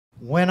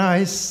When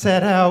I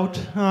set out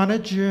on a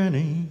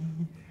journey,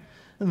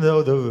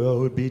 though the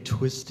road be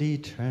twisty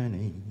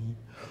turny,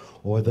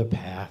 or the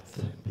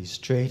path be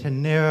straight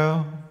and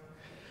narrow,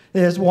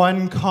 there's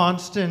one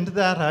constant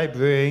that I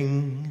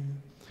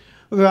bring,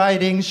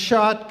 riding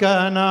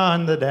shotgun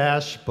on the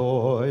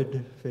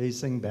dashboard,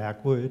 facing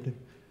backward,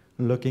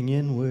 looking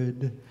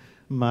inward,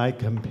 my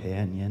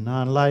companion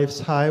on life's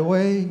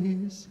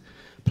highways,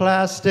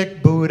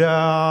 plastic Buddha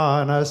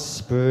on a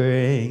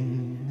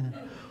spring.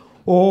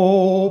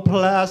 Oh,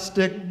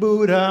 plastic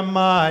Buddha,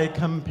 my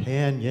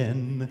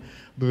companion,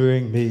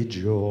 bring me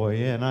joy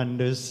and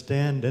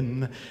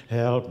understanding.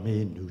 Help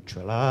me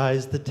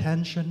neutralize the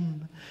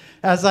tension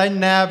as I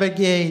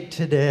navigate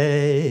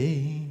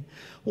today.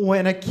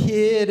 When a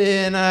kid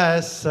in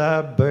a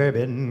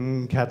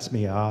Suburban cuts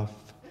me off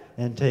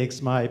and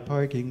takes my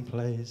parking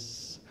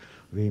place,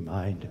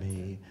 remind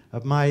me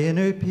of my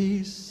inner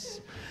peace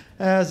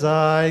as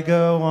I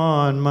go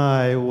on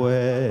my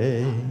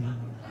way.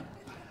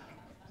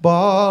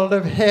 Bald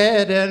of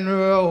head and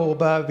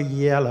robe of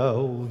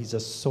yellow, he's a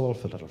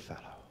soulful little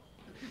fellow.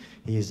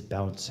 He's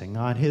bouncing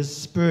on his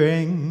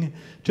spring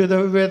to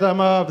the rhythm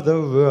of the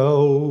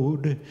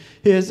road.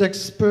 His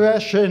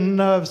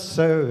expression of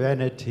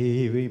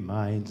serenity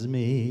reminds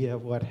me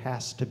of what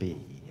has to be.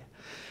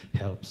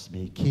 Helps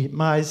me keep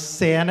my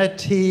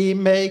sanity,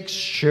 makes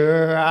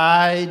sure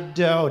I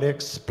don't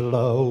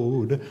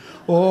explode.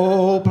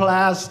 Oh,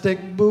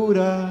 plastic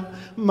Buddha,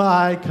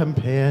 my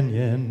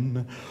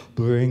companion,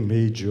 bring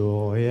me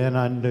joy and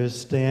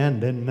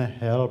understanding.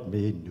 Help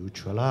me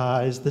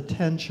neutralize the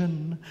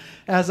tension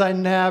as I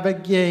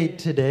navigate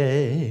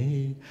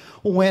today.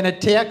 When a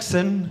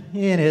Texan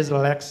in his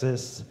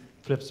Lexus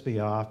flips me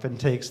off and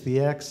takes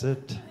the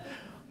exit,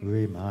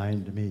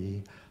 remind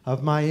me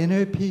of my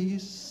inner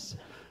peace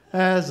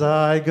as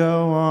I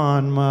go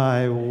on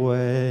my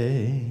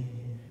way.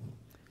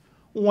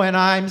 When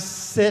I'm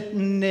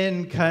sitting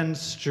in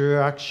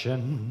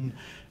construction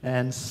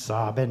and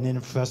sobbing in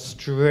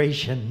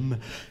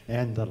frustration,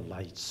 and the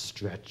lights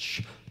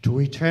stretch to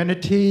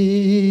eternity,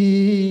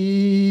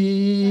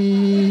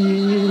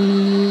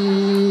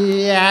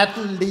 at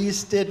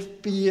least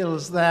it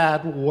feels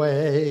that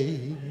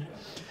way.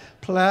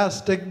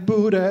 Plastic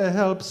Buddha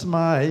helps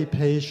my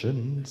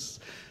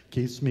patience,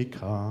 keeps me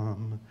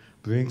calm,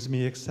 brings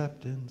me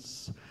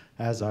acceptance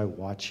as I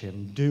watch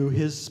him do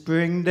his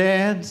spring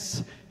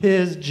dance,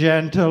 his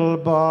gentle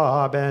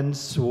bob and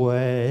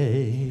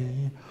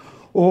sway.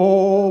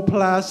 Oh,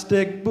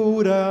 plastic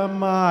Buddha,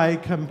 my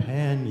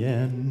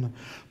companion,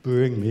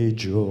 bring me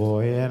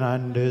joy and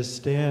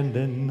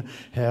understanding.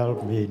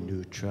 Help me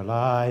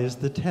neutralize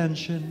the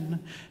tension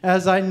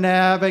as I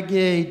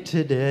navigate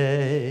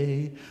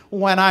today.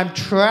 When I'm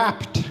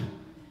trapped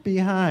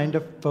behind a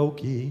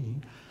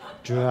folkie,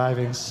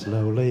 driving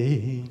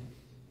slowly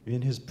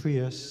in his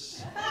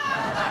Prius,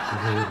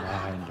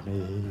 remind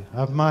me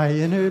of my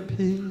inner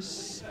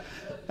peace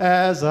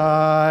as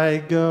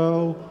I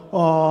go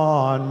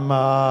on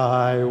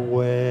my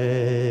way.